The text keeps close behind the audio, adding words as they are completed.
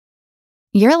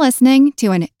You're listening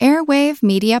to an Airwave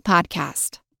Media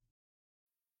Podcast.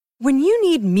 When you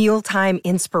need mealtime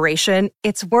inspiration,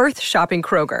 it's worth shopping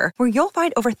Kroger, where you'll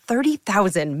find over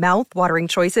 30,000 mouth-watering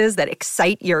choices that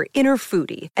excite your inner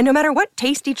foodie. And no matter what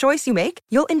tasty choice you make,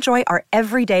 you'll enjoy our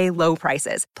everyday low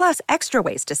prices, plus extra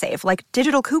ways to save, like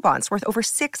digital coupons worth over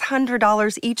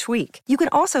 $600 each week. You can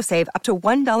also save up to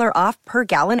 $1 off per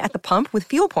gallon at the pump with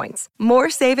fuel points.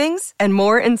 More savings and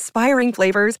more inspiring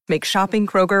flavors make shopping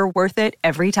Kroger worth it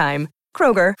every time.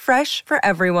 Kroger, fresh for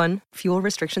everyone. Fuel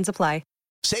restrictions apply.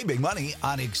 Save big money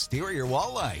on exterior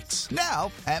wall lights,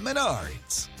 now at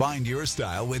Menards. Find your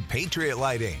style with Patriot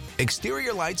Lighting.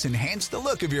 Exterior lights enhance the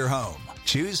look of your home.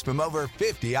 Choose from over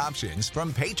 50 options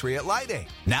from Patriot Lighting.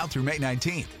 Now through May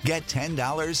 19th, get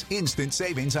 $10 instant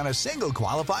savings on a single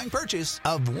qualifying purchase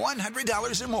of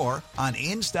 $100 or more on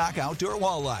in-stock outdoor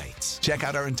wall lights. Check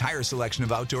out our entire selection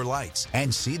of outdoor lights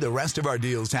and see the rest of our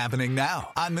deals happening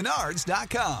now on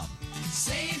Menards.com.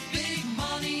 Save big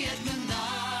money at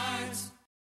Menards.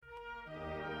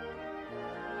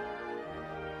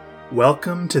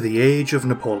 Welcome to the Age of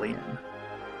Napoleon.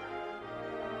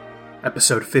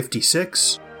 Episode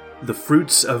 56, The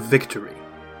Fruits of Victory.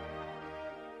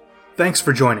 Thanks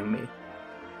for joining me.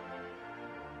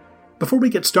 Before we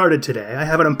get started today, I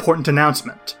have an important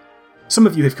announcement. Some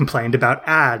of you have complained about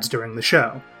ads during the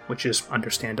show, which is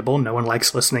understandable. No one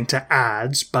likes listening to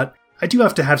ads, but I do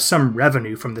have to have some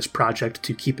revenue from this project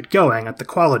to keep it going at the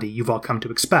quality you've all come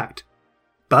to expect.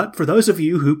 But for those of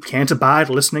you who can't abide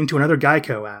listening to another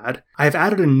Geico ad, I have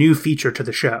added a new feature to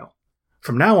the show.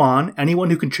 From now on, anyone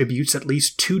who contributes at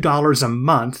least $2 a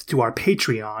month to our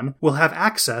Patreon will have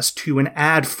access to an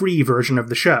ad-free version of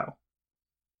the show.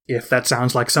 If that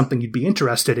sounds like something you'd be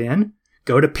interested in,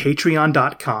 go to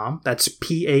patreon.com, that's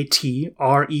patreon.com,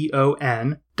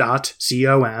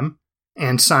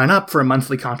 and sign up for a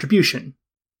monthly contribution.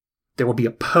 There will be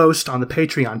a post on the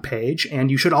Patreon page,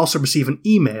 and you should also receive an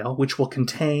email which will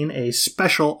contain a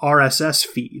special RSS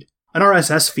feed. An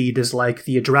RSS feed is like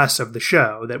the address of the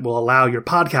show that will allow your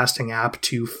podcasting app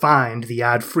to find the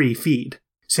ad-free feed.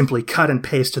 Simply cut and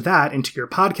paste that into your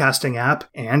podcasting app,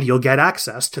 and you'll get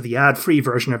access to the ad-free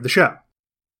version of the show.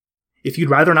 If you'd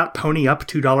rather not pony up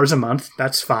 $2 a month,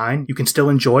 that's fine. You can still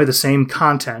enjoy the same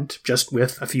content, just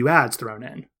with a few ads thrown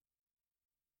in.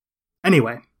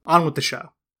 Anyway, on with the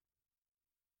show.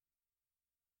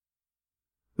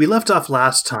 We left off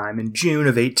last time in June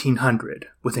of 1800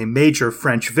 with a major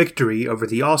French victory over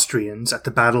the Austrians at the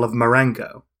Battle of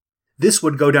Marengo. This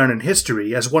would go down in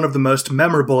history as one of the most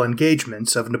memorable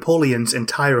engagements of Napoleon's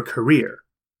entire career.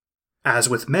 As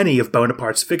with many of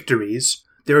Bonaparte's victories,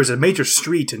 there is a major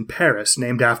street in Paris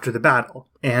named after the battle,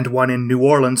 and one in New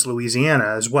Orleans, Louisiana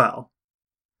as well.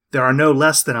 There are no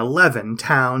less than 11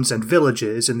 towns and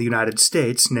villages in the United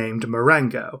States named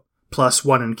Marengo, plus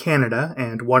one in Canada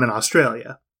and one in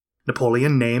Australia.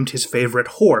 Napoleon named his favorite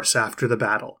horse after the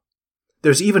battle.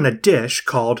 There's even a dish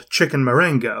called chicken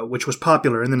Marengo, which was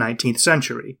popular in the 19th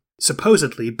century,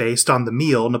 supposedly based on the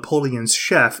meal Napoleon's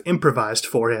chef improvised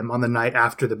for him on the night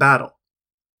after the battle.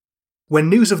 When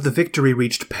news of the victory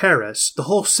reached Paris, the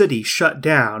whole city shut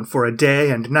down for a day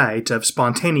and night of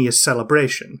spontaneous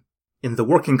celebration. In the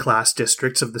working-class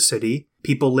districts of the city,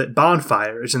 people lit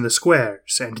bonfires in the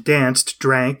squares and danced,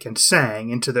 drank, and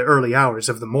sang into the early hours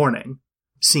of the morning.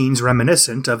 Scenes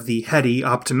reminiscent of the heady,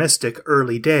 optimistic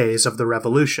early days of the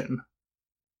Revolution.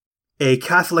 A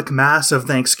Catholic Mass of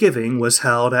Thanksgiving was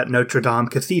held at Notre Dame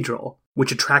Cathedral,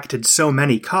 which attracted so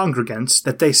many congregants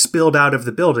that they spilled out of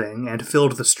the building and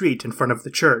filled the street in front of the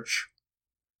church.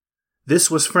 This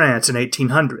was France in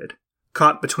 1800,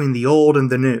 caught between the old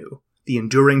and the new, the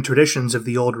enduring traditions of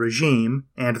the old regime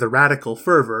and the radical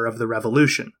fervor of the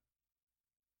Revolution.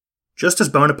 Just as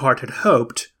Bonaparte had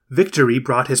hoped, victory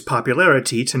brought his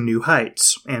popularity to new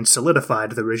heights and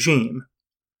solidified the regime.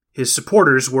 His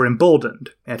supporters were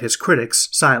emboldened, and his critics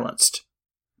silenced.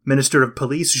 Minister of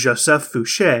Police Joseph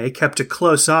Fouché kept a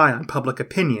close eye on public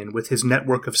opinion with his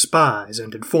network of spies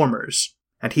and informers,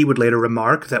 and he would later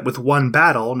remark that with one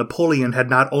battle, Napoleon had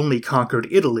not only conquered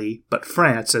Italy, but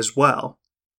France as well.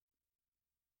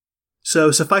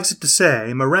 So suffice it to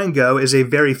say, Marengo is a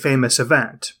very famous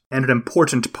event, and an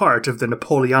important part of the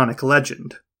Napoleonic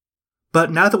legend. But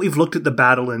now that we've looked at the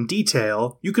battle in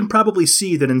detail, you can probably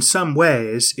see that in some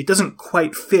ways it doesn't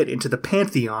quite fit into the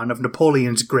pantheon of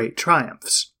Napoleon's great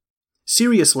triumphs.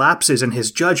 Serious lapses in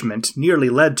his judgment nearly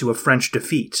led to a French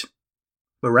defeat.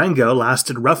 Marengo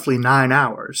lasted roughly 9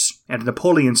 hours, and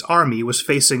Napoleon's army was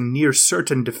facing near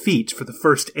certain defeat for the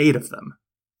first 8 of them.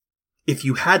 If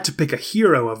you had to pick a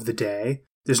hero of the day,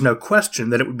 there's no question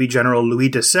that it would be General Louis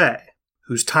Desaix,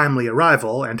 whose timely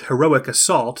arrival and heroic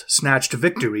assault snatched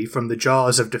victory from the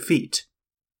jaws of defeat.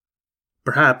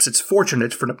 Perhaps it's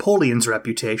fortunate for Napoleon's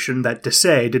reputation that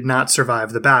Desaix did not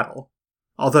survive the battle,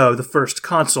 although the first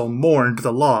consul mourned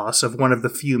the loss of one of the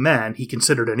few men he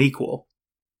considered an equal.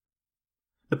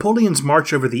 Napoleon's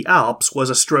march over the Alps was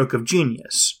a stroke of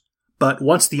genius, but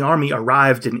once the army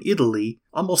arrived in Italy,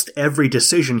 almost every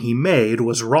decision he made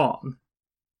was wrong.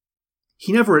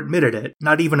 He never admitted it,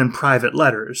 not even in private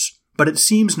letters, but it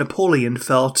seems Napoleon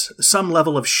felt some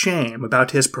level of shame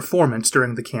about his performance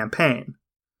during the campaign.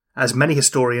 As many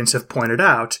historians have pointed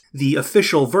out, the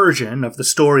official version of the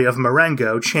story of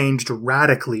Marengo changed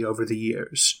radically over the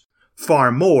years,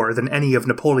 far more than any of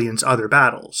Napoleon's other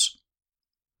battles.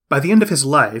 By the end of his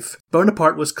life,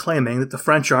 Bonaparte was claiming that the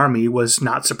French army was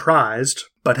not surprised,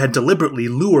 but had deliberately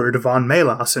lured von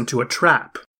Melas into a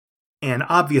trap, an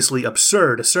obviously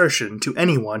absurd assertion to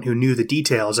anyone who knew the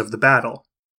details of the battle.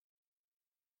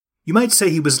 You might say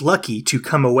he was lucky to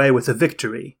come away with a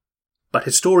victory, but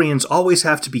historians always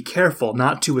have to be careful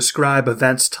not to ascribe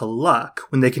events to luck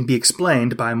when they can be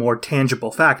explained by more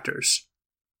tangible factors.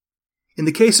 In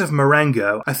the case of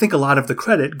Marengo, I think a lot of the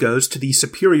credit goes to the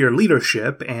superior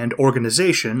leadership and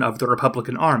organization of the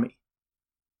Republican Army.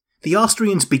 The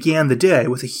Austrians began the day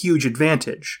with a huge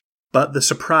advantage, but the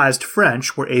surprised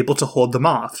French were able to hold them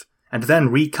off, and then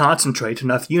reconcentrate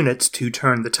enough units to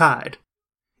turn the tide.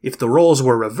 If the roles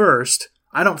were reversed,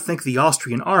 I don't think the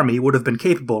Austrian army would have been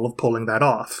capable of pulling that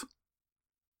off.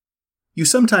 You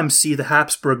sometimes see the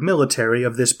Habsburg military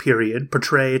of this period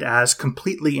portrayed as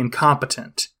completely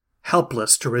incompetent,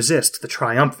 helpless to resist the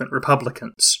triumphant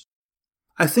Republicans.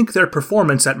 I think their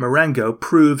performance at Marengo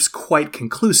proves quite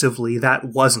conclusively that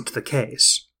wasn't the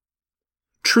case.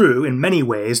 True, in many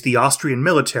ways the Austrian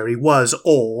military was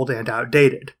old and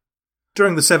outdated.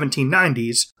 During the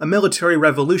 1790s, a military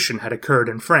revolution had occurred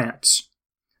in France.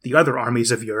 The other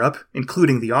armies of Europe,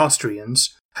 including the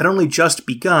Austrians, had only just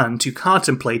begun to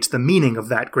contemplate the meaning of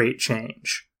that great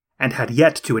change, and had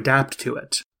yet to adapt to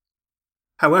it.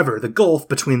 However, the gulf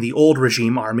between the old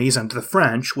regime armies and the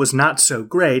French was not so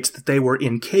great that they were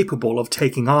incapable of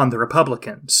taking on the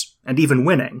Republicans, and even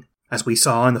winning, as we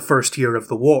saw in the first year of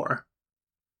the war.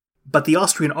 But the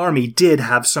Austrian army did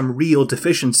have some real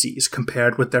deficiencies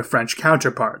compared with their French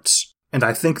counterparts, and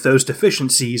I think those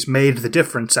deficiencies made the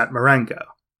difference at Marengo.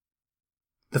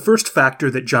 The first factor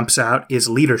that jumps out is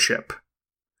leadership.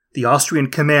 The Austrian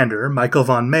commander, Michael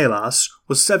von Melas,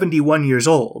 was 71 years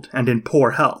old and in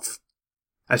poor health.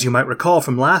 As you might recall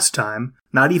from last time,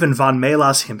 not even von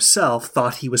Melas himself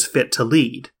thought he was fit to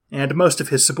lead, and most of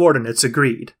his subordinates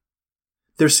agreed.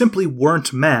 There simply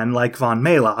weren't men like von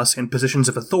Melas in positions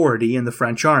of authority in the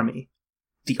French army.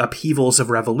 The upheavals of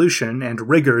revolution and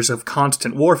rigors of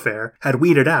constant warfare had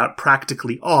weeded out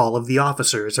practically all of the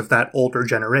officers of that older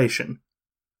generation.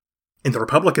 In the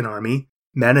Republican Army,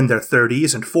 men in their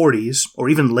 30s and 40s, or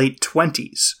even late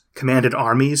 20s, commanded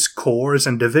armies, corps,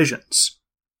 and divisions.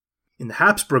 In the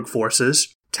Habsburg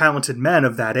forces, talented men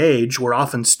of that age were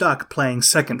often stuck playing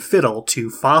second fiddle to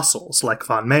fossils like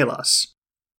von Melas.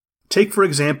 Take, for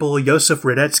example, Josef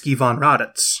Radetzky von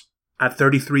Raditz. At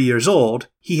 33 years old,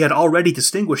 he had already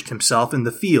distinguished himself in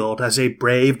the field as a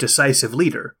brave, decisive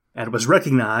leader, and was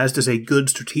recognized as a good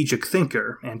strategic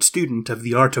thinker and student of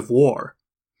the art of war.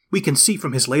 We can see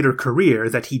from his later career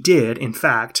that he did, in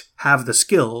fact, have the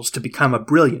skills to become a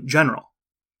brilliant general.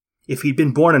 If he'd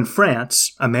been born in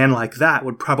France, a man like that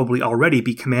would probably already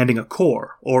be commanding a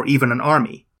corps, or even an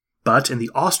army. But in the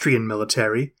Austrian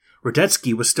military,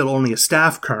 Radetzky was still only a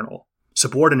staff colonel,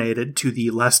 subordinated to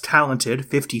the less talented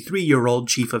 53-year-old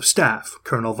chief of staff,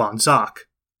 Colonel von Zach.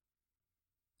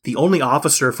 The only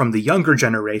officer from the younger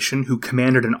generation who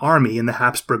commanded an army in the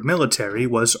Habsburg military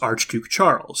was Archduke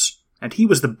Charles, and he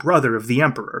was the brother of the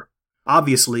emperor.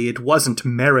 Obviously, it wasn't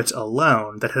merit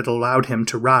alone that had allowed him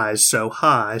to rise so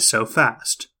high so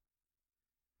fast.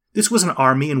 This was an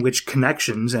army in which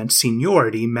connections and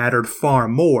seniority mattered far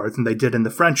more than they did in the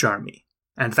French army,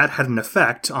 and that had an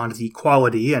effect on the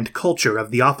quality and culture of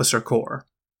the officer corps.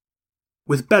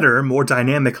 With better, more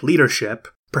dynamic leadership,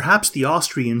 perhaps the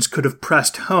Austrians could have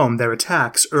pressed home their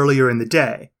attacks earlier in the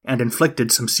day and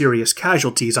inflicted some serious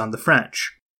casualties on the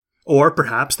French. Or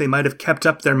perhaps they might have kept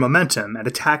up their momentum and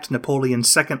attacked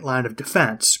Napoleon's second line of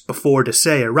defense before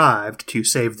Desaix arrived to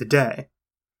save the day.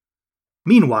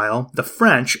 Meanwhile, the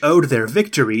French owed their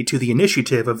victory to the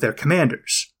initiative of their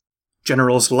commanders.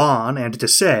 Generals Lannes and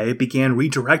Desaix began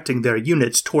redirecting their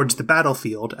units towards the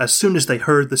battlefield as soon as they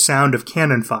heard the sound of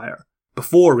cannon fire,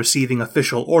 before receiving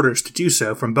official orders to do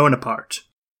so from Bonaparte.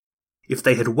 If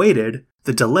they had waited,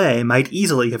 the delay might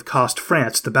easily have cost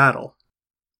France the battle.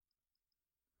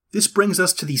 This brings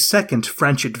us to the second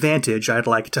French advantage I'd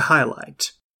like to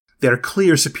highlight: their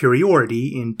clear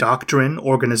superiority in doctrine,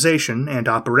 organization, and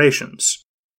operations.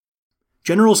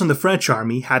 Generals in the French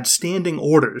army had standing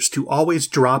orders to always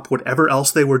drop whatever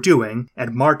else they were doing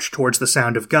and march towards the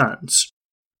sound of guns.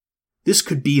 This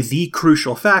could be the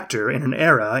crucial factor in an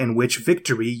era in which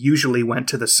victory usually went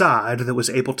to the side that was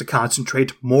able to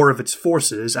concentrate more of its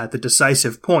forces at the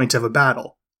decisive point of a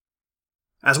battle.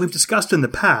 As we've discussed in the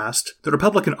past, the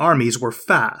Republican armies were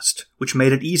fast, which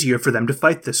made it easier for them to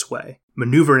fight this way,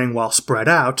 maneuvering while spread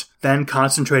out, then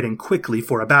concentrating quickly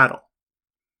for a battle.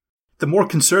 The more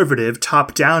conservative,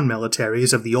 top-down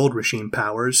militaries of the old regime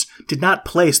powers did not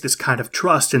place this kind of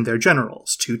trust in their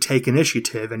generals to take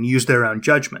initiative and use their own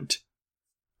judgment.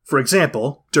 For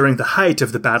example, during the height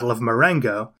of the Battle of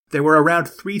Marengo, there were around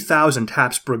 3,000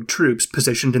 Habsburg troops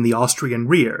positioned in the Austrian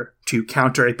rear to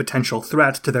counter a potential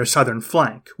threat to their southern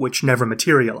flank, which never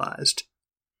materialized.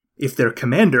 If their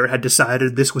commander had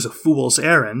decided this was a fool's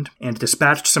errand and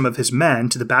dispatched some of his men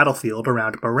to the battlefield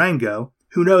around Marengo,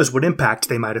 who knows what impact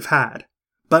they might have had.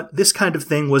 But this kind of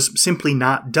thing was simply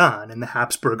not done in the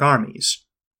Habsburg armies.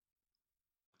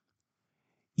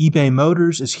 eBay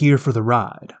Motors is here for the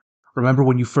ride. Remember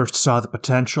when you first saw the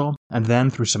potential, and then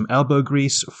through some elbow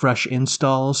grease, fresh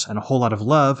installs, and a whole lot of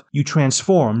love, you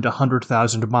transformed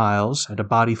 100,000 miles and a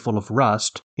body full of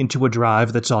rust into a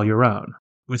drive that's all your own.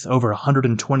 With over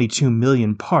 122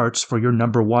 million parts for your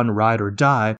number one ride or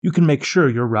die, you can make sure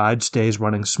your ride stays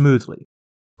running smoothly.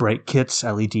 Brake kits,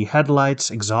 LED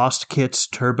headlights, exhaust kits,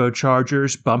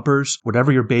 turbochargers, bumpers,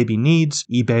 whatever your baby needs,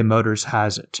 eBay Motors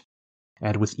has it.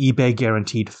 And with eBay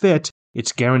Guaranteed Fit,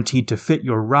 it's guaranteed to fit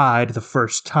your ride the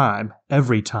first time,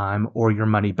 every time, or your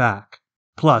money back.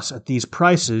 Plus, at these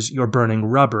prices, you're burning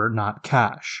rubber, not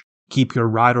cash. Keep your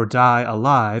ride or die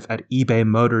alive at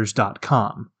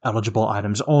ebaymotors.com. Eligible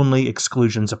items only,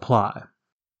 exclusions apply.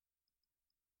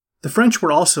 The French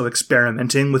were also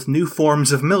experimenting with new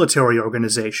forms of military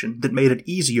organization that made it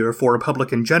easier for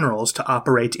Republican generals to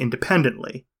operate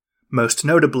independently, most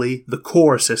notably the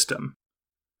corps system.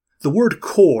 The word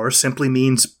corps simply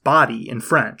means body in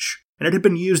French, and it had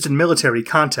been used in military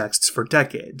contexts for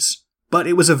decades. But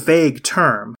it was a vague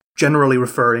term, generally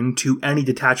referring to any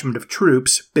detachment of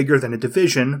troops bigger than a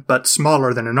division but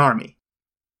smaller than an army.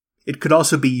 It could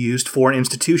also be used for an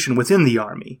institution within the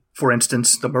army, for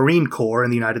instance, the Marine Corps in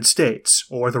the United States,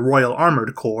 or the Royal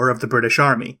Armoured Corps of the British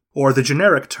Army, or the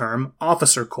generic term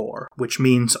Officer Corps, which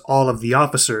means all of the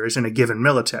officers in a given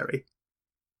military.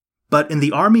 But in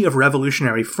the Army of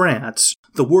Revolutionary France,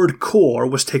 the word corps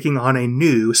was taking on a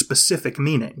new, specific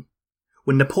meaning.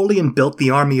 When Napoleon built the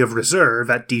Army of Reserve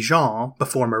at Dijon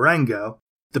before Marengo,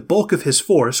 the bulk of his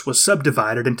force was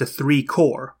subdivided into 3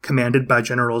 corps, commanded by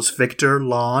Generals Victor,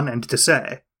 Laon, and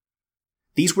Desaix.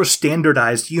 These were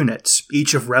standardized units,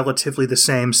 each of relatively the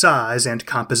same size and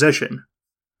composition.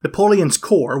 Napoleon's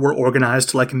corps were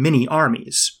organized like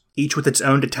mini-armies, each with its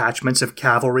own detachments of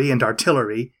cavalry and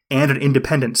artillery, and an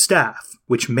independent staff,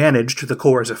 which managed the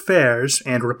corps' affairs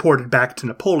and reported back to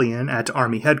Napoleon at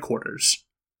army headquarters.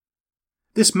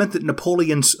 This meant that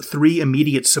Napoleon's 3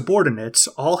 immediate subordinates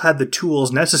all had the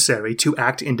tools necessary to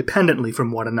act independently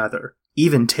from one another,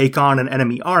 even take on an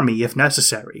enemy army if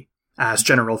necessary, as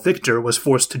General Victor was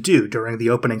forced to do during the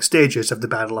opening stages of the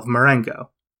Battle of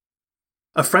Marengo.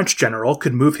 A French general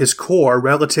could move his corps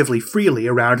relatively freely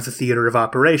around the theater of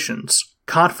operations,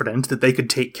 confident that they could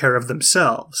take care of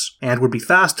themselves, and would be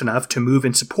fast enough to move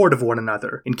in support of one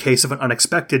another in case of an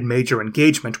unexpected major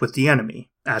engagement with the enemy,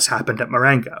 as happened at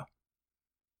Marengo.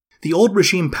 The old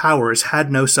regime powers had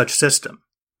no such system.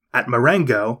 At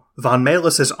Marengo, von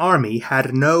Melis's army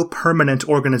had no permanent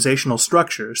organizational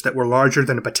structures that were larger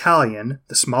than a battalion,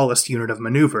 the smallest unit of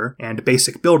maneuver and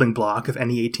basic building block of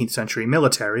any 18th century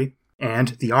military, and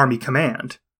the army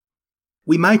command.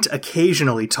 We might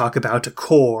occasionally talk about a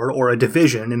corps or a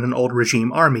division in an old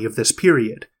regime army of this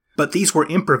period, but these were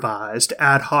improvised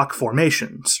ad hoc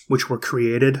formations, which were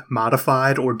created,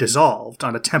 modified, or dissolved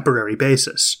on a temporary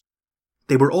basis.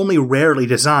 They were only rarely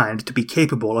designed to be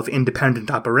capable of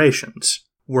independent operations,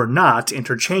 were not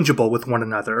interchangeable with one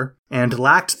another, and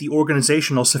lacked the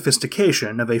organizational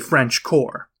sophistication of a French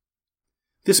corps.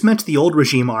 This meant the old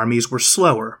regime armies were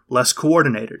slower, less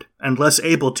coordinated, and less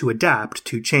able to adapt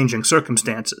to changing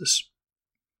circumstances.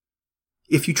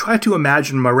 If you try to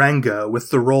imagine Marengo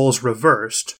with the roles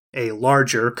reversed, a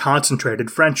larger, concentrated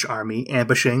French army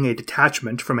ambushing a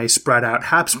detachment from a spread-out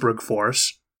Habsburg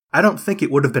force, I don't think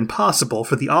it would have been possible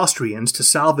for the Austrians to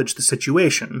salvage the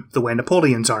situation the way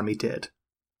Napoleon's army did.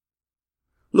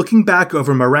 Looking back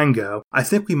over Marengo, I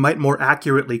think we might more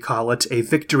accurately call it a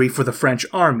victory for the French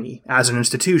army as an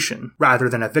institution, rather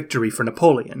than a victory for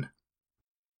Napoleon.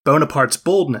 Bonaparte's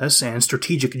boldness and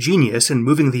strategic genius in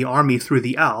moving the army through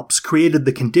the Alps created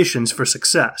the conditions for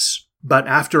success, but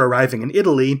after arriving in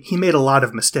Italy, he made a lot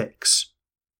of mistakes.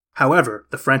 However,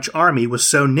 the French army was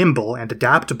so nimble and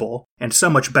adaptable, and so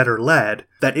much better led,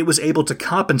 that it was able to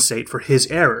compensate for his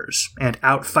errors and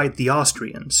outfight the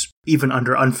Austrians, even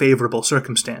under unfavorable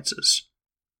circumstances.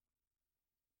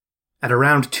 At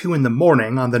around 2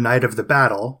 a.m. on the night of the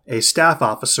battle, a staff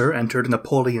officer entered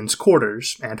Napoleon's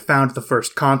quarters and found the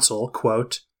first consul,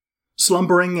 quote,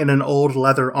 slumbering in an old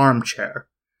leather armchair,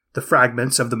 the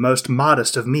fragments of the most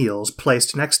modest of meals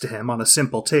placed next to him on a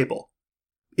simple table.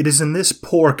 It is in this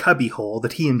poor cubbyhole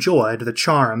that he enjoyed the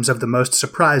charms of the most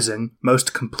surprising,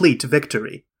 most complete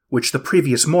victory, which the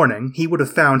previous morning he would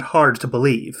have found hard to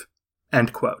believe.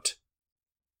 End quote.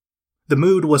 The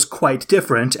mood was quite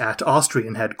different at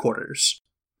Austrian headquarters.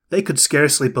 They could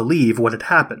scarcely believe what had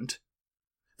happened.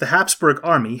 The Habsburg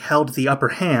army held the upper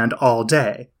hand all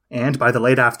day, and by the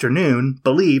late afternoon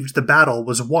believed the battle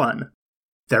was won.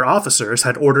 Their officers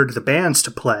had ordered the bands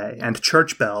to play and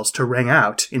church bells to ring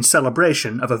out in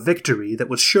celebration of a victory that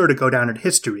was sure to go down in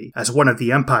history as one of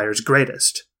the empire's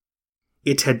greatest.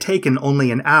 It had taken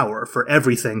only an hour for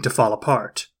everything to fall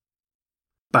apart.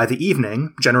 By the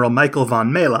evening, General Michael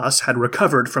von Melas had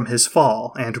recovered from his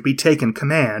fall and retaken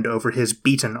command over his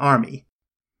beaten army.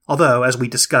 Although, as we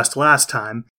discussed last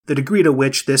time, the degree to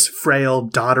which this frail,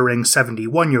 doddering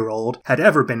 71-year-old had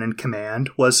ever been in command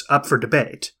was up for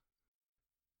debate.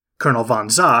 Colonel von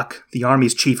Zach, the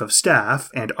army's chief of staff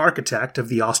and architect of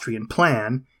the Austrian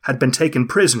plan, had been taken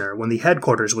prisoner when the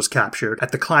headquarters was captured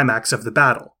at the climax of the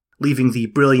battle, leaving the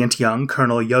brilliant young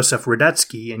Colonel Josef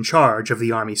Radetzky in charge of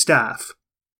the army staff.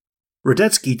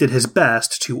 Radetzky did his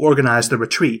best to organize the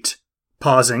retreat,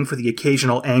 pausing for the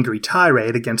occasional angry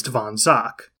tirade against von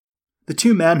Zach. The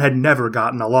two men had never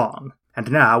gotten along,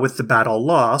 and now with the battle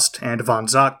lost and von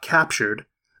Zach captured,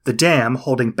 the dam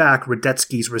holding back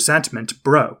Radetzky's resentment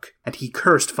broke, and he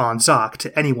cursed von Zach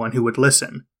to anyone who would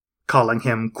listen, calling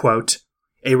him, quote,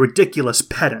 a ridiculous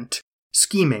pedant,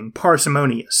 scheming,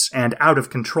 parsimonious, and out of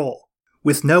control,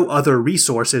 with no other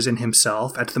resources in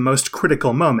himself at the most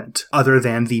critical moment other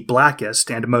than the blackest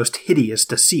and most hideous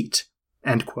deceit,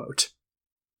 end quote.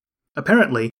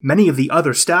 Apparently, many of the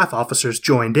other staff officers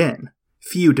joined in.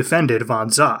 Few defended von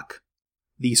Zach.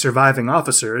 The surviving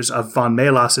officers of von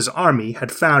Melas's army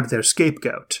had found their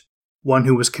scapegoat, one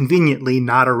who was conveniently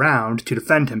not around to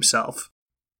defend himself.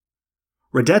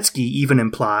 Radetzky even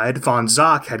implied von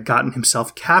Zach had gotten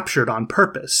himself captured on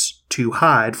purpose to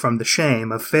hide from the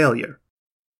shame of failure.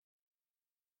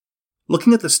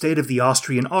 Looking at the state of the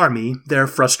Austrian army, their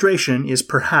frustration is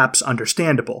perhaps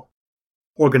understandable.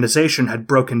 Organization had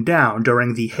broken down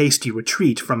during the hasty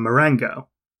retreat from Marengo.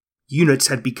 Units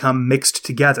had become mixed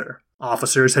together.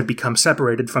 Officers had become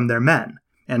separated from their men,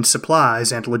 and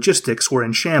supplies and logistics were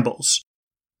in shambles.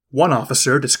 One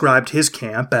officer described his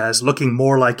camp as looking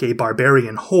more like a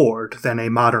barbarian horde than a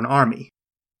modern army.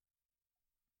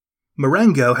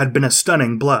 Marengo had been a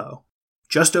stunning blow.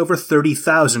 Just over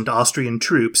 30,000 Austrian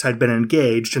troops had been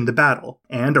engaged in the battle,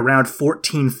 and around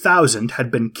 14,000 had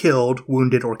been killed,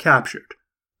 wounded, or captured,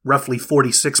 roughly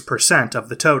 46% of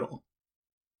the total.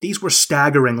 These were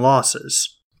staggering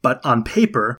losses. But on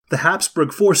paper, the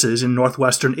Habsburg forces in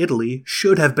northwestern Italy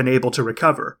should have been able to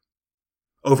recover.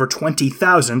 Over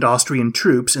 20,000 Austrian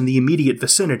troops in the immediate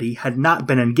vicinity had not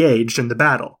been engaged in the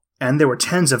battle, and there were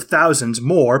tens of thousands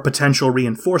more potential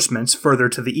reinforcements further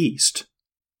to the east.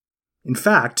 In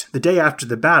fact, the day after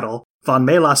the battle, von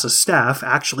Melas's staff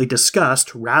actually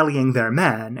discussed rallying their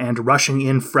men and rushing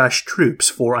in fresh troops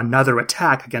for another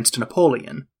attack against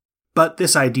Napoleon. But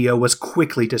this idea was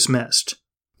quickly dismissed.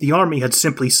 The army had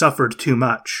simply suffered too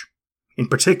much. In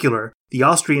particular, the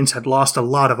Austrians had lost a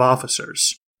lot of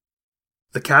officers.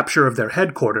 The capture of their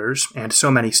headquarters, and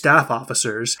so many staff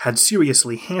officers, had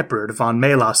seriously hampered von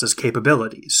Melas's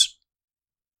capabilities.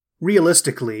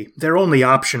 Realistically, their only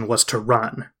option was to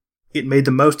run. It made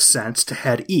the most sense to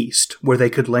head east, where they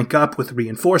could link up with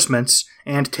reinforcements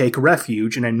and take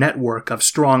refuge in a network of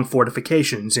strong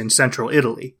fortifications in central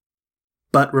Italy.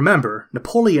 But remember,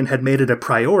 Napoleon had made it a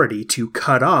priority to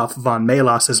cut off von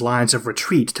Melas's lines of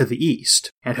retreat to the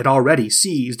east, and had already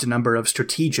seized a number of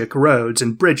strategic roads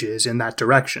and bridges in that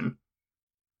direction.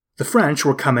 The French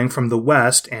were coming from the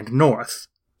west and north,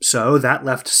 so that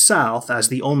left south as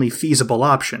the only feasible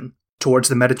option, towards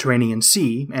the Mediterranean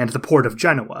Sea and the port of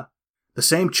Genoa, the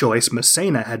same choice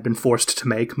Massena had been forced to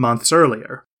make months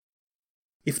earlier.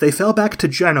 If they fell back to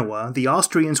Genoa, the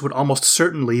Austrians would almost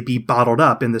certainly be bottled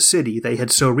up in the city they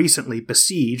had so recently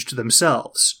besieged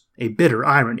themselves, a bitter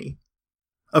irony.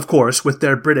 Of course, with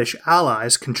their British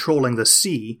allies controlling the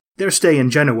sea, their stay in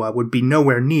Genoa would be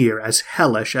nowhere near as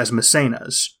hellish as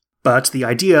Massena's. But the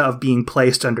idea of being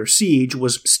placed under siege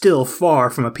was still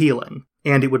far from appealing,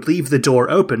 and it would leave the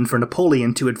door open for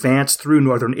Napoleon to advance through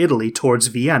northern Italy towards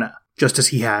Vienna, just as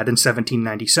he had in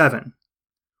 1797.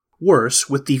 Worse,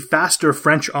 with the faster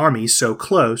French army so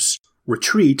close,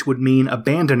 retreat would mean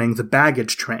abandoning the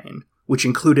baggage train, which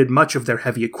included much of their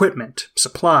heavy equipment,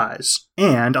 supplies,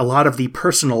 and a lot of the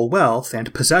personal wealth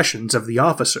and possessions of the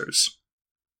officers.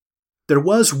 There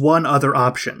was one other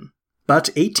option, but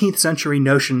 18th century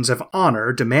notions of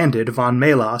honor demanded von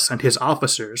Melas and his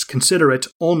officers consider it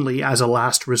only as a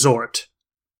last resort: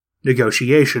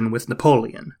 negotiation with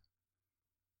Napoleon.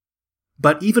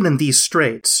 But even in these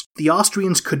straits, the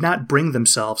Austrians could not bring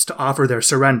themselves to offer their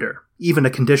surrender, even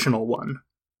a conditional one.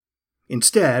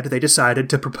 Instead, they decided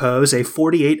to propose a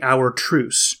 48-hour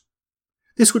truce.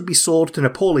 This would be sold to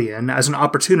Napoleon as an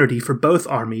opportunity for both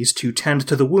armies to tend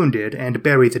to the wounded and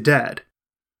bury the dead.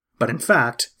 But in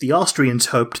fact, the Austrians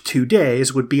hoped 2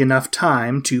 days would be enough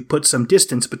time to put some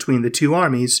distance between the two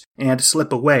armies and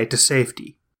slip away to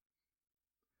safety.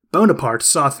 Bonaparte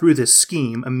saw through this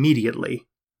scheme immediately.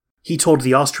 He told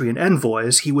the Austrian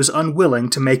envoys he was unwilling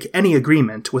to make any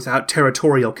agreement without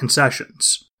territorial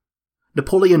concessions.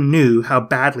 Napoleon knew how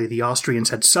badly the Austrians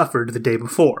had suffered the day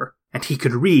before, and he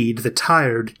could read the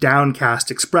tired, downcast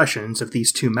expressions of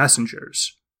these two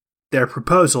messengers. Their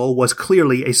proposal was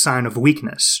clearly a sign of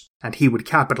weakness, and he would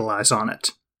capitalize on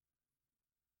it.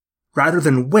 Rather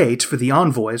than wait for the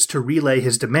envoys to relay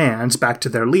his demands back to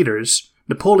their leaders,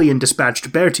 Napoleon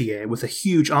dispatched Berthier with a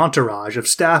huge entourage of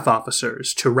staff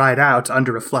officers to ride out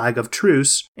under a flag of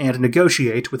truce and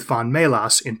negotiate with von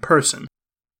Melas in person.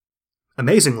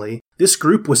 Amazingly, this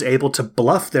group was able to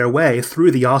bluff their way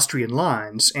through the Austrian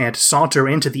lines and saunter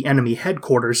into the enemy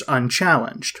headquarters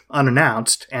unchallenged,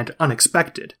 unannounced, and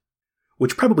unexpected,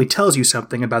 which probably tells you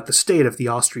something about the state of the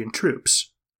Austrian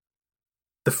troops.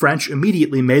 The French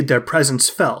immediately made their presence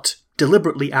felt,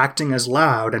 deliberately acting as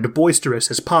loud and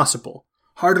boisterous as possible,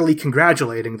 heartily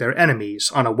congratulating their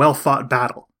enemies on a well-fought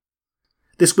battle.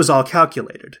 This was all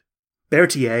calculated.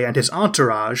 Berthier and his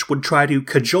entourage would try to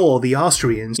cajole the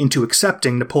Austrians into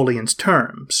accepting Napoleon's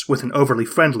terms with an overly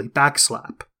friendly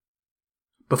backslap.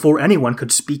 Before anyone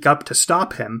could speak up to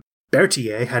stop him,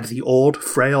 Berthier had the old,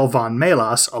 frail von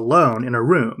Melas alone in a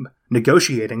room,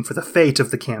 negotiating for the fate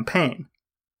of the campaign.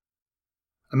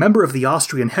 A member of the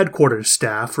Austrian headquarters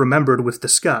staff remembered with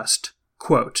disgust,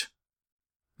 quote,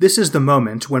 "This is the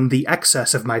moment when the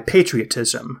excess of my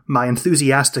patriotism, my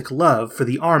enthusiastic love for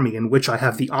the army in which I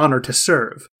have the honor to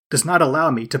serve, does not allow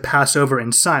me to pass over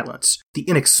in silence the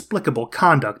inexplicable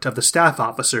conduct of the staff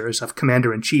officers of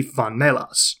Commander-in-Chief von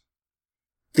Melas.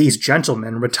 These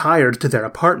gentlemen retired to their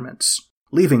apartments,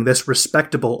 leaving this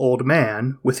respectable old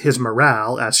man, with his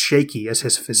morale as shaky as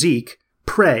his physique,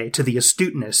 prey to the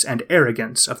astuteness and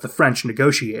arrogance of the French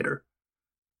negotiator.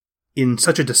 In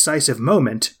such a decisive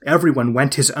moment, everyone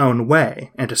went his own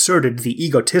way and asserted the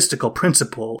egotistical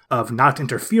principle of not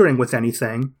interfering with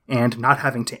anything and not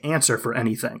having to answer for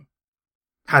anything,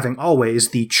 having always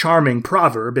the charming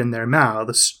proverb in their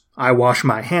mouths, 'I wash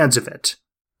my hands of it.'"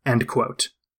 End quote.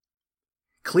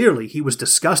 Clearly, he was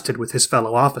disgusted with his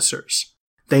fellow officers.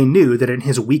 They knew that in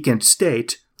his weakened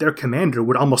state, their commander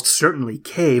would almost certainly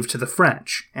cave to the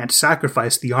French and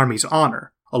sacrifice the army's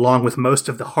honor, along with most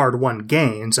of the hard-won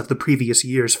gains of the previous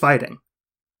year's fighting.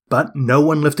 But no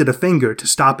one lifted a finger to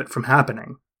stop it from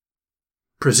happening.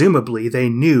 Presumably, they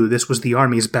knew this was the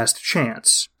army's best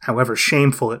chance, however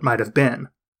shameful it might have been.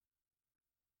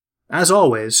 As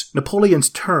always, Napoleon's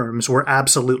terms were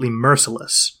absolutely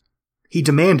merciless. He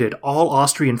demanded all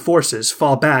Austrian forces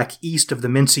fall back east of the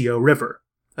Mincio River,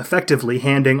 effectively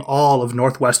handing all of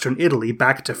northwestern Italy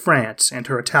back to France and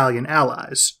her Italian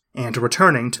allies, and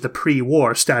returning to the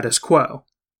pre-war status quo.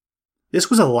 This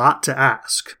was a lot to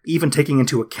ask, even taking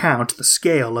into account the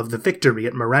scale of the victory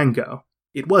at Marengo.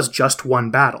 It was just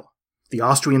one battle. The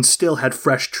Austrians still had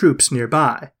fresh troops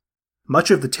nearby.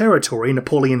 Much of the territory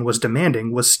Napoleon was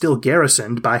demanding was still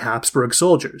garrisoned by Habsburg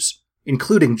soldiers,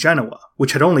 including Genoa,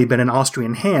 which had only been in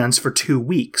Austrian hands for 2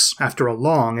 weeks after a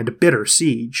long and bitter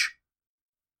siege.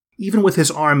 Even with his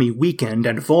army weakened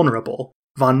and vulnerable,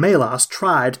 von Melas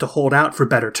tried to hold out for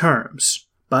better terms,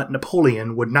 but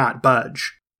Napoleon would not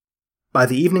budge. By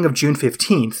the evening of June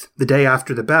 15th, the day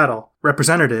after the battle,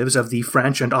 representatives of the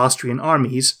French and Austrian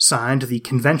armies signed the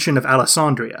Convention of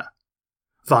Alessandria.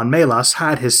 Von Melas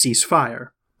had his ceasefire,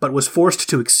 but was forced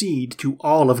to accede to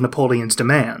all of Napoleon's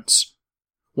demands.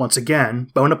 Once again,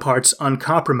 Bonaparte's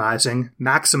uncompromising,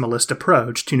 maximalist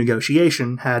approach to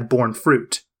negotiation had borne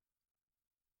fruit.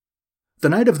 The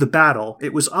night of the battle,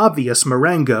 it was obvious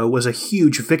Marengo was a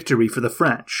huge victory for the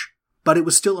French, but it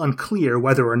was still unclear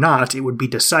whether or not it would be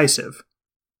decisive.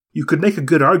 You could make a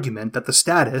good argument that the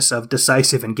status of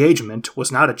decisive engagement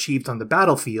was not achieved on the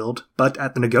battlefield, but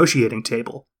at the negotiating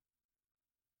table.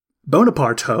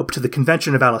 Bonaparte hoped the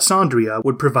Convention of Alessandria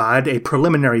would provide a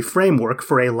preliminary framework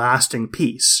for a lasting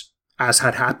peace, as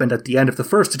had happened at the end of the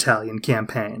First Italian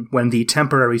campaign, when the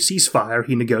temporary ceasefire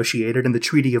he negotiated in the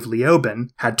Treaty of Leoben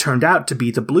had turned out to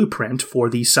be the blueprint for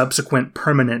the subsequent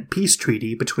permanent peace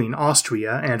treaty between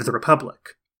Austria and the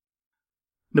Republic.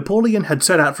 Napoleon had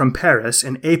set out from Paris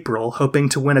in April hoping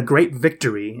to win a great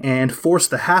victory and force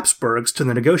the Habsburgs to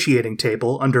the negotiating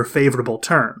table under favorable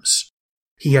terms.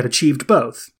 He had achieved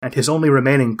both, and his only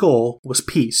remaining goal was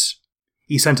peace.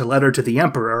 He sent a letter to the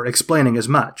Emperor explaining as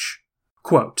much.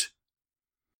 Quote,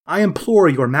 "I implore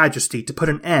your Majesty to put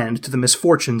an end to the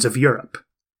misfortunes of Europe.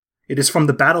 It is from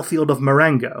the battlefield of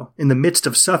Marengo, in the midst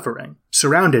of suffering,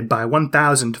 surrounded by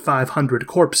 1,500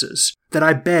 corpses, that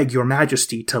I beg your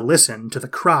Majesty to listen to the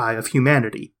cry of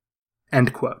humanity."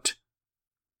 End quote.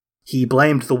 He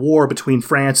blamed the war between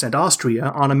France and Austria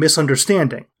on a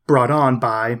misunderstanding brought on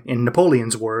by, in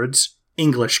Napoleon's words,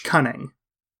 English cunning.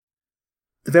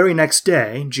 The very next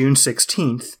day, June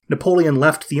 16th, Napoleon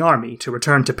left the army to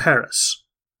return to Paris.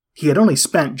 He had only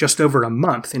spent just over a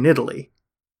month in Italy.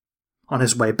 On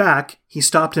his way back, he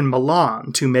stopped in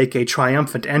Milan to make a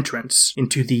triumphant entrance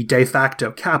into the de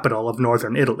facto capital of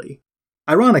northern Italy.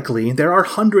 Ironically, there are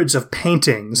hundreds of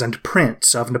paintings and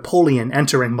prints of Napoleon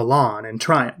entering Milan in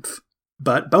triumph.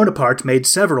 But Bonaparte made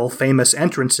several famous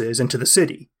entrances into the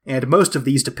city, and most of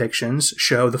these depictions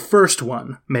show the first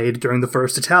one made during the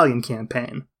First Italian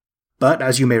campaign. But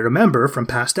as you may remember from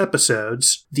past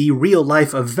episodes, the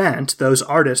real-life event those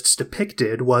artists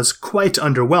depicted was quite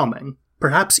underwhelming,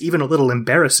 perhaps even a little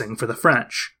embarrassing for the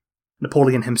French.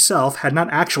 Napoleon himself had not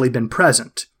actually been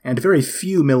present, and very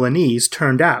few Milanese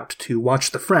turned out to watch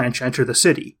the French enter the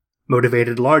city,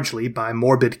 motivated largely by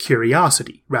morbid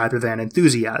curiosity rather than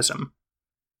enthusiasm.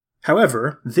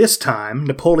 However, this time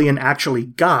Napoleon actually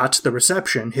got the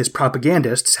reception his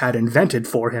propagandists had invented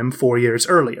for him 4 years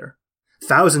earlier.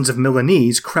 Thousands of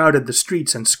Milanese crowded the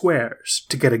streets and squares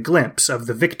to get a glimpse of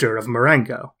the victor of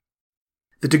Marengo.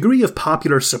 The degree of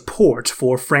popular support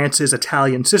for France's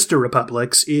Italian sister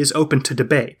republics is open to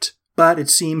debate, but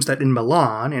it seems that in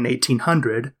Milan in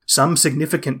 1800, some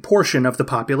significant portion of the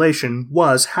population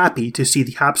was happy to see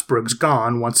the Habsburgs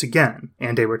gone once again,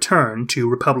 and a return to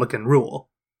republican rule.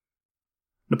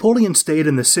 Napoleon stayed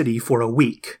in the city for a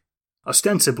week.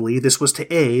 Ostensibly, this was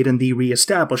to aid in the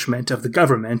re-establishment of the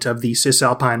government of the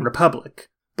Cisalpine Republic,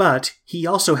 but he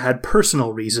also had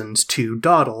personal reasons to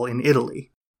dawdle in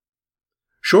Italy.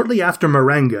 Shortly after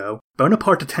Marengo,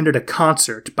 Bonaparte attended a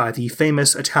concert by the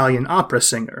famous Italian opera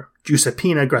singer,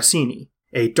 Giuseppina Grassini,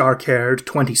 a dark-haired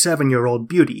 27-year-old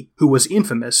beauty who was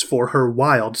infamous for her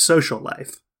wild social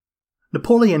life.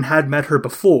 Napoleon had met her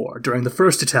before during the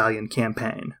First Italian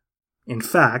campaign. In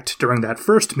fact, during that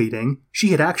first meeting, she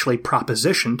had actually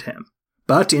propositioned him.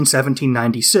 But in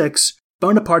 1796,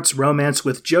 Bonaparte's romance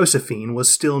with Josephine was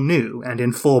still new and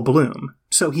in full bloom,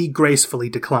 so he gracefully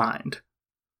declined.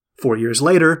 4 years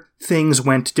later, things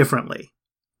went differently.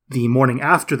 The morning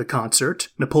after the concert,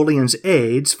 Napoleon's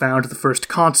aides found the first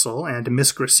consul and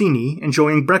Miss Grassini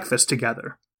enjoying breakfast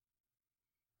together.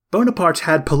 Bonaparte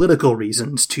had political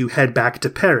reasons to head back to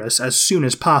Paris as soon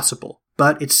as possible,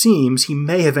 but it seems he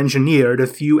may have engineered a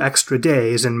few extra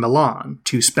days in Milan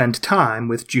to spend time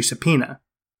with Giuseppina.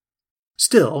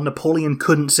 Still, Napoleon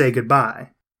couldn't say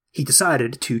goodbye. He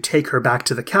decided to take her back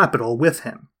to the capital with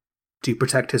him. To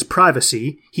protect his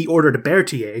privacy, he ordered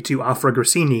Berthier to offer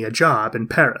Grassini a job in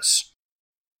Paris.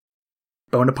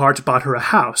 Bonaparte bought her a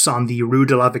house on the Rue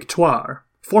de la Victoire,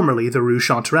 formerly the Rue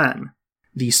Chantereine,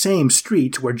 the same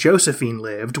street where Josephine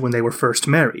lived when they were first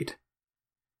married.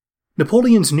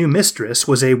 Napoleon's new mistress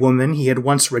was a woman he had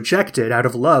once rejected out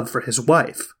of love for his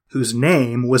wife, whose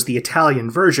name was the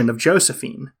Italian version of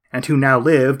Josephine, and who now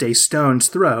lived a stone's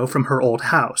throw from her old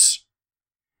house.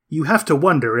 You have to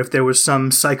wonder if there was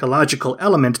some psychological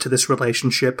element to this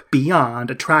relationship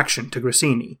beyond attraction to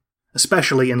Grassini,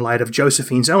 especially in light of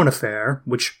Josephine's own affair,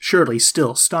 which surely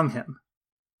still stung him.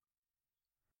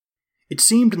 It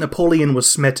seemed Napoleon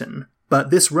was smitten, but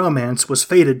this romance was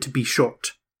fated to be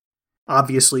short.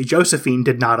 Obviously, Josephine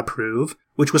did not approve,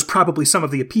 which was probably some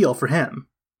of the appeal for him.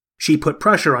 She put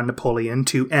pressure on Napoleon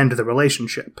to end the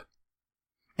relationship.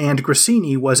 And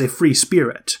Grassini was a free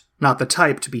spirit, not the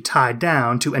type to be tied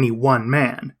down to any one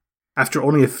man. After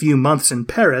only a few months in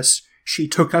Paris, she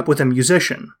took up with a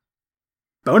musician.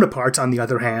 Bonaparte, on the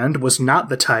other hand, was not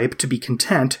the type to be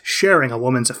content sharing a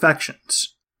woman's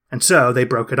affections, and so they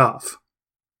broke it off.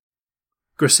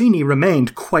 Grassini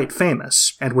remained quite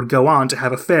famous, and would go on to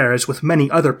have affairs with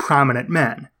many other prominent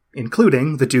men,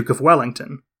 including the Duke of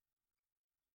Wellington.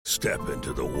 Step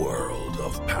into the world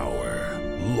of power,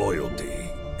 loyalty,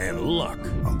 and luck.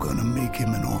 I'm gonna make him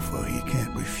an offer he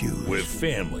can't refuse. With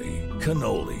family,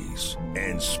 cannolis,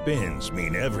 and spins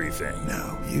mean everything.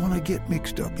 Now, you wanna get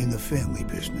mixed up in the family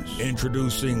business.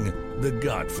 Introducing The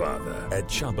Godfather at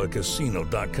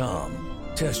ChumbaCasino.com.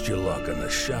 Test your luck in the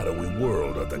shadowy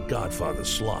world of The Godfather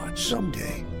slot.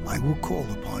 Someday, I will call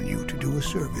upon you to do a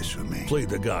service for me. Play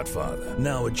The Godfather,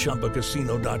 now at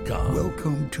ChumbaCasino.com.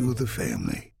 Welcome to the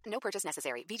family. No purchase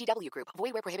necessary. VGW Group.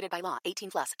 Void where prohibited by law.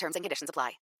 18+. Terms and conditions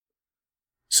apply.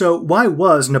 So why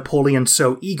was Napoleon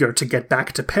so eager to get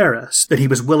back to Paris that he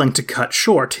was willing to cut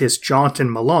short his jaunt in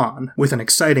Milan with an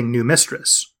exciting new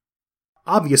mistress?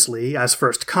 Obviously, as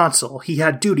first consul, he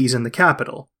had duties in the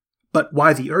capital. But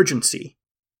why the urgency?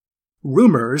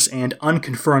 Rumors and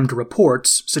unconfirmed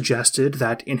reports suggested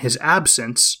that in his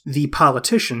absence, the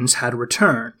politicians had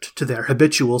returned to their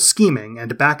habitual scheming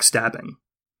and backstabbing.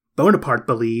 Bonaparte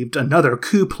believed another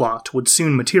coup plot would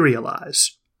soon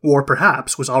materialize, or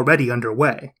perhaps was already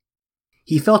underway.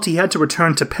 He felt he had to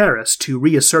return to Paris to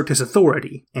reassert his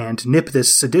authority and nip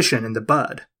this sedition in the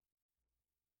bud.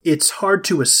 It's hard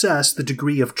to assess the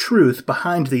degree of truth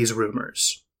behind these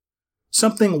rumors.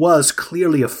 Something was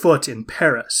clearly afoot in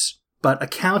Paris, but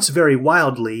accounts vary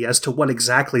wildly as to what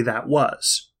exactly that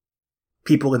was.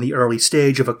 People in the early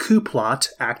stage of a coup plot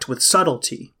act with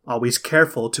subtlety, always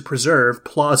careful to preserve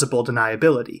plausible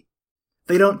deniability.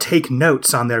 They don't take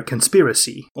notes on their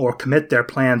conspiracy or commit their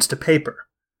plans to paper,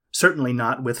 certainly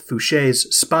not with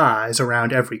Fouché's spies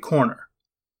around every corner.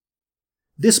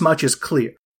 This much is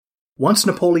clear. Once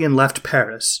Napoleon left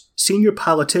Paris, senior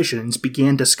politicians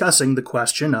began discussing the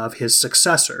question of his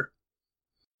successor.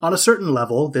 On a certain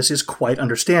level, this is quite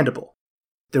understandable.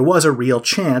 There was a real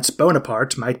chance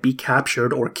Bonaparte might be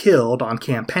captured or killed on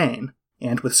campaign,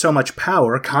 and with so much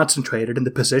power concentrated in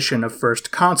the position of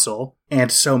first consul,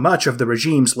 and so much of the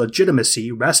regime's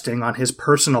legitimacy resting on his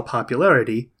personal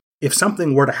popularity, if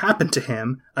something were to happen to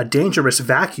him, a dangerous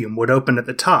vacuum would open at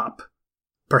the top.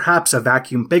 Perhaps a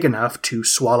vacuum big enough to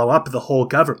swallow up the whole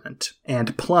government,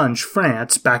 and plunge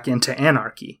France back into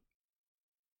anarchy.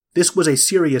 This was a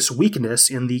serious weakness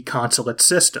in the consulate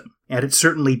system, and it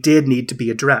certainly did need to be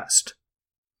addressed.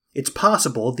 It's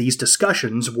possible these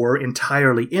discussions were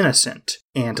entirely innocent,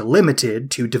 and limited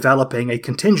to developing a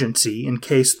contingency in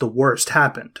case the worst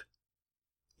happened.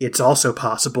 It's also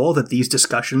possible that these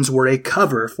discussions were a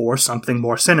cover for something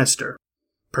more sinister.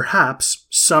 Perhaps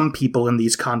some people in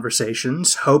these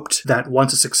conversations hoped that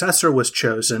once a successor was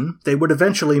chosen, they would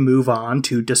eventually move on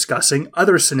to discussing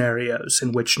other scenarios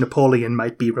in which Napoleon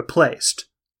might be replaced.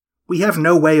 We have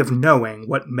no way of knowing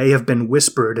what may have been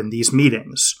whispered in these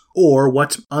meetings, or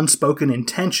what unspoken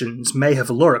intentions may have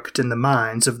lurked in the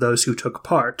minds of those who took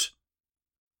part.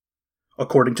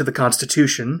 According to the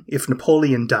Constitution, if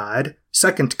Napoleon died,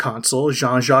 second consul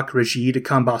Jean-Jacques Regis de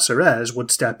Cambacérès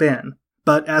would step in.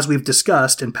 But as we've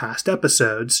discussed in past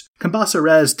episodes,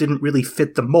 Cambacérès didn't really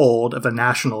fit the mold of a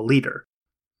national leader.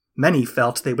 Many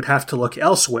felt they would have to look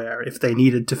elsewhere if they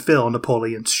needed to fill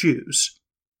Napoleon's shoes.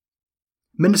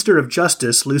 Minister of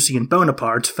Justice Lucien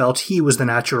Bonaparte felt he was the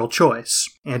natural choice,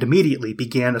 and immediately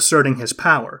began asserting his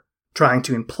power, trying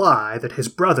to imply that his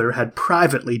brother had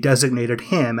privately designated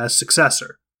him as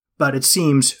successor, but it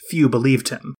seems few believed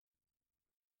him.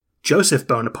 Joseph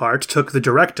Bonaparte took the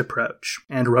direct approach,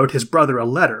 and wrote his brother a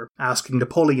letter asking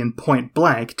Napoleon point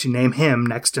blank to name him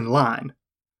next in line.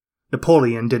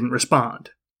 Napoleon didn't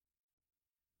respond.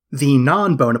 The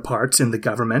non-Bonapartes in the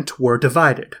government were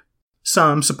divided.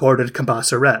 Some supported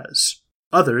Cambacérès.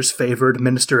 Others favored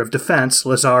Minister of Defense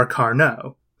Lazare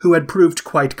Carnot, who had proved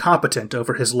quite competent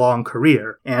over his long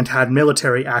career, and had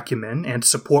military acumen and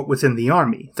support within the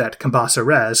army that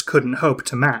Cambacérès couldn't hope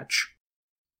to match.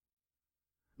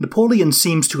 Napoleon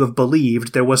seems to have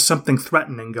believed there was something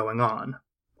threatening going on,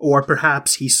 or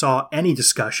perhaps he saw any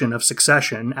discussion of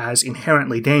succession as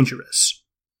inherently dangerous.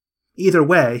 Either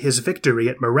way, his victory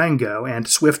at Marengo and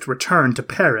swift return to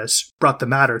Paris brought the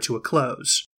matter to a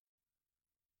close.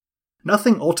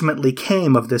 Nothing ultimately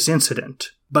came of this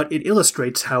incident, but it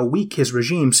illustrates how weak his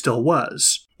regime still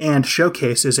was, and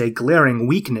showcases a glaring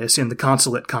weakness in the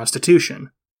consulate constitution.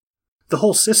 The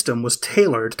whole system was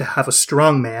tailored to have a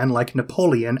strong man like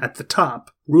Napoleon at the top,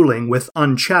 ruling with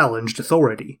unchallenged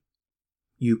authority.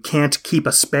 You can't keep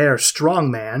a spare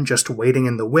strongman just waiting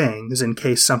in the wings in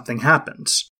case something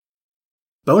happens.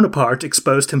 Bonaparte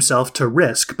exposed himself to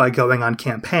risk by going on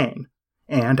campaign,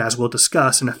 and as we'll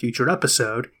discuss in a future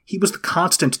episode, he was the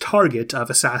constant target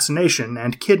of assassination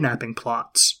and kidnapping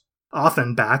plots,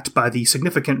 often backed by the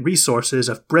significant resources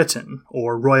of Britain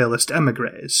or royalist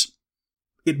émigrés.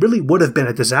 It really would have been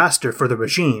a disaster for the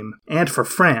regime, and for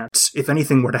France, if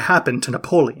anything were to happen to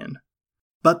Napoleon.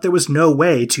 But there was no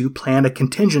way to plan a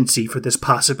contingency for this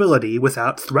possibility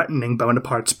without threatening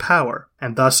Bonaparte's power,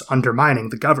 and thus undermining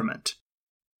the government.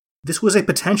 This was a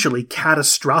potentially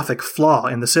catastrophic flaw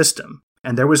in the system,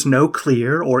 and there was no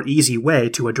clear or easy way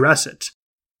to address it.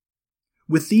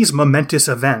 With these momentous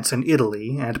events in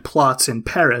Italy and plots in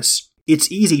Paris,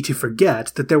 it's easy to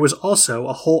forget that there was also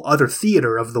a whole other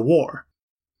theater of the war.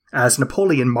 As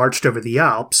Napoleon marched over the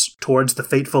Alps towards the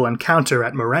fateful encounter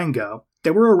at Marengo,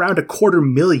 there were around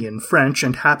 250,000 French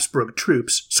and Habsburg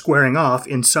troops squaring off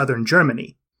in southern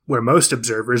Germany, where most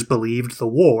observers believed the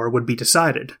war would be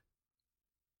decided.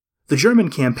 The German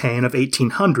campaign of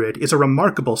 1800 is a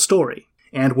remarkable story,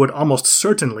 and would almost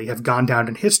certainly have gone down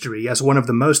in history as one of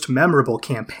the most memorable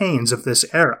campaigns of this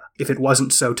era, if it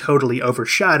wasn't so totally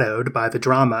overshadowed by the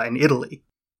drama in Italy.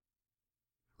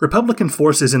 Republican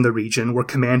forces in the region were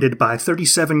commanded by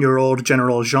 37-year-old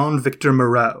General Jean-Victor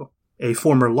Moreau, a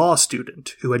former law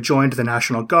student who had joined the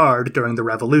National Guard during the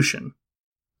Revolution.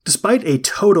 Despite a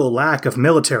total lack of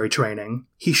military training,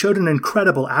 he showed an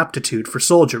incredible aptitude for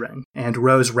soldiering and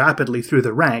rose rapidly through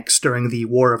the ranks during the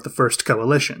War of the First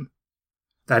Coalition.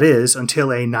 That is,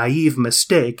 until a naive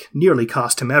mistake nearly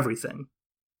cost him everything.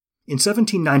 In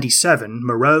 1797,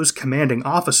 Moreau's commanding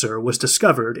officer was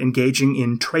discovered engaging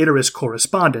in traitorous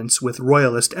correspondence with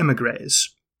royalist émigrés.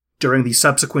 During the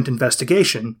subsequent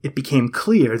investigation, it became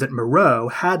clear that Moreau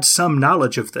had some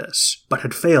knowledge of this, but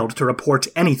had failed to report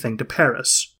anything to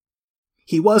Paris.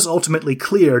 He was ultimately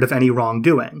cleared of any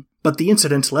wrongdoing, but the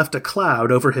incident left a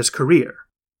cloud over his career.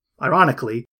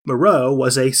 Ironically, Moreau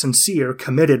was a sincere,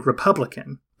 committed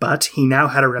Republican, but he now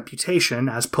had a reputation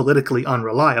as politically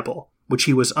unreliable, which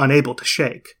he was unable to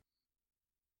shake.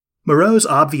 Moreau's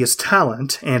obvious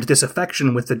talent and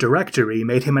disaffection with the Directory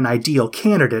made him an ideal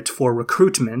candidate for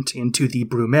recruitment into the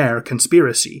Brumaire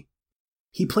conspiracy.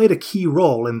 He played a key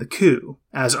role in the coup,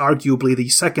 as arguably the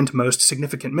second most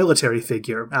significant military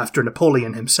figure after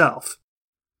Napoleon himself.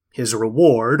 His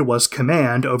reward was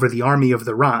command over the Army of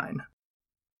the Rhine.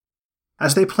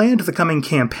 As they planned the coming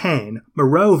campaign,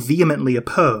 Moreau vehemently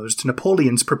opposed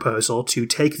Napoleon's proposal to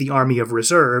take the Army of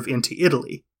Reserve into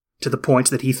Italy, to the point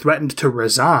that he threatened to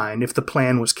resign if the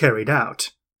plan was carried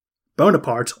out.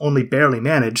 Bonaparte only barely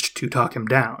managed to talk him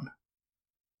down.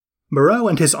 Moreau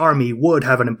and his army would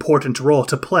have an important role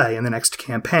to play in the next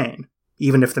campaign,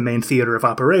 even if the main theater of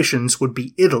operations would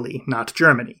be Italy, not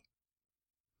Germany.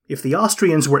 If the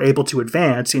Austrians were able to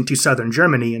advance into southern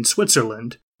Germany and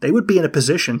Switzerland, they would be in a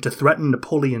position to threaten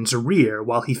Napoleon's rear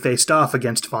while he faced off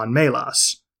against von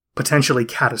Melas, potentially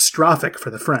catastrophic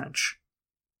for the French.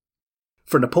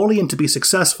 For Napoleon to be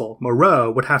successful,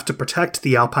 Moreau would have to protect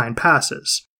the Alpine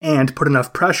passes, and put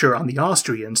enough pressure on the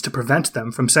Austrians to prevent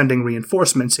them from sending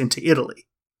reinforcements into Italy.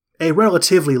 A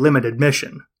relatively limited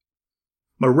mission.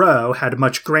 Moreau had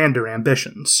much grander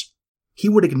ambitions. He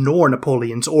would ignore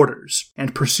Napoleon's orders,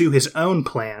 and pursue his own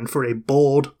plan for a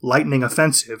bold, lightning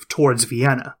offensive towards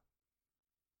Vienna.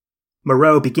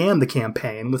 Moreau began the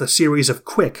campaign with a series of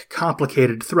quick,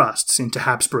 complicated thrusts into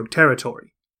Habsburg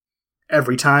territory.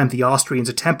 Every time the Austrians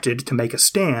attempted to make a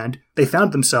stand, they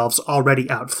found themselves already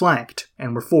outflanked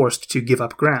and were forced to give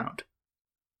up ground.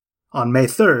 On May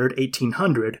 3,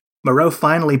 1800, Moreau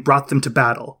finally brought them to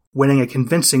battle, winning a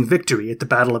convincing victory at the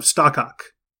Battle of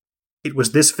Stockach. It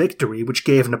was this victory which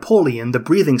gave Napoleon the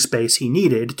breathing space he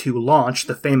needed to launch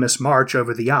the famous march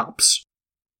over the Alps.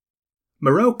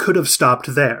 Moreau could have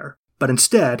stopped there, but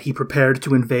instead he prepared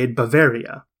to invade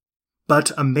Bavaria.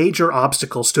 But a major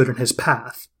obstacle stood in his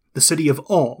path: the city of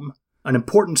Ulm, an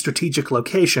important strategic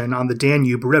location on the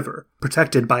Danube River,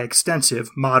 protected by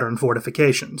extensive modern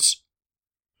fortifications.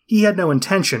 He had no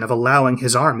intention of allowing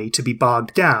his army to be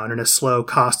bogged down in a slow,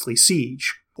 costly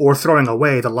siege, or throwing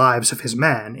away the lives of his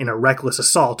men in a reckless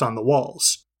assault on the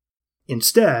walls.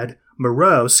 Instead,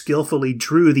 Moreau skillfully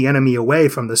drew the enemy away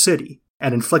from the city,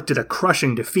 and inflicted a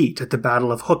crushing defeat at the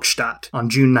Battle of Hochstadt on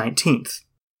June 19th.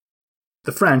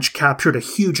 The French captured a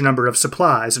huge number of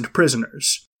supplies and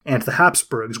prisoners, and the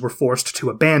Habsburgs were forced to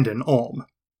abandon Ulm.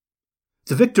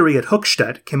 The victory at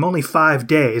Hochstadt came only 5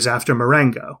 days after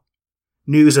Marengo.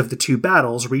 News of the two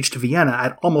battles reached Vienna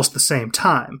at almost the same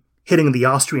time, hitting the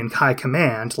Austrian high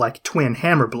command like twin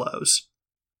hammer blows.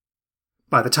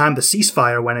 By the time the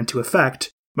ceasefire went into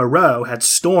effect, Moreau had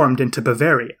stormed into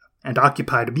Bavaria and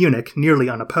occupied Munich nearly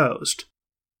unopposed.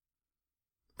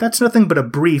 That's nothing but a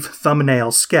brief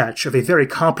thumbnail sketch of a very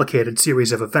complicated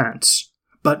series of events,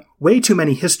 but way too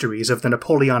many histories of the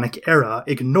Napoleonic era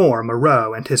ignore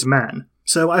Moreau and his men,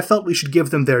 so I felt we should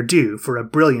give them their due for a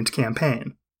brilliant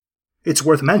campaign. It's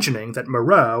worth mentioning that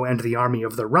Moreau and the Army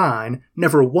of the Rhine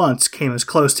never once came as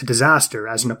close to disaster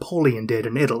as Napoleon did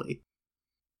in Italy.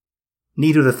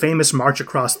 Neither the famous march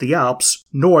across the Alps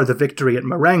nor the victory at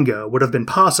Marengo would have been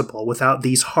possible without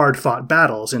these hard-fought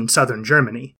battles in southern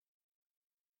Germany.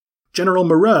 General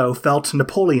Moreau felt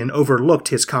Napoleon overlooked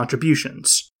his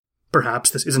contributions.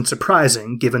 Perhaps this isn't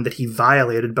surprising, given that he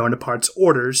violated Bonaparte's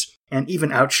orders and even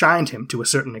outshined him to a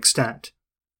certain extent.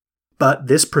 But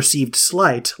this perceived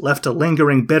slight left a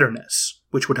lingering bitterness,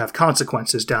 which would have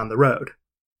consequences down the road.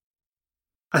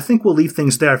 I think we'll leave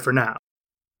things there for now.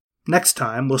 Next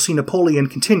time, we'll see Napoleon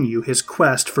continue his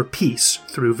quest for peace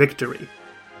through victory.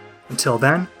 Until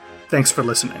then, thanks for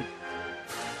listening.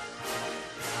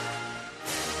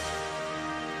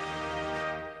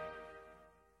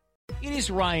 It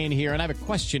is Ryan here, and I have a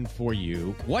question for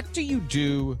you. What do you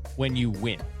do when you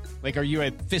win? Like, are you a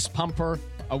fist pumper,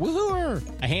 a woo-hooer,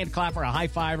 a hand clapper, a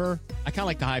high-fiver? I kind of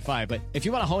like the high-five, but if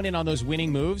you want to hone in on those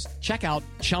winning moves, check out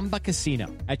Chumba Casino.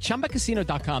 At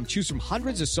ChumbaCasino.com, choose from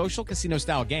hundreds of social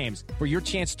casino-style games for your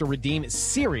chance to redeem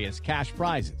serious cash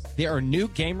prizes. There are new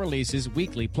game releases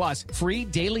weekly, plus free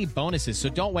daily bonuses, so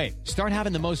don't wait. Start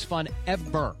having the most fun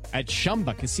ever at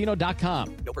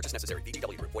ChumbaCasino.com. No purchase necessary.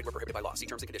 VGW Group. Void where prohibited by law. See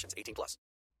terms and conditions. 18+.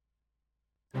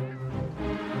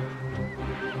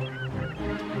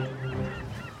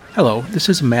 Hello, this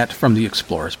is Matt from the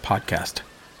Explorers Podcast.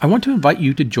 I want to invite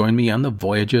you to join me on the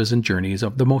voyages and journeys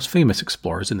of the most famous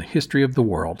explorers in the history of the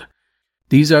world.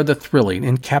 These are the thrilling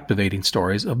and captivating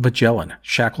stories of Magellan,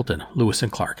 Shackleton, Lewis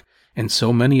and Clark, and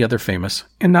so many other famous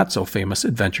and not so famous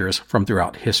adventurers from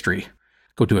throughout history.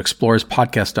 Go to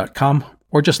explorerspodcast.com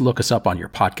or just look us up on your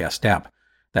podcast app.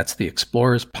 That's the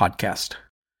Explorers Podcast.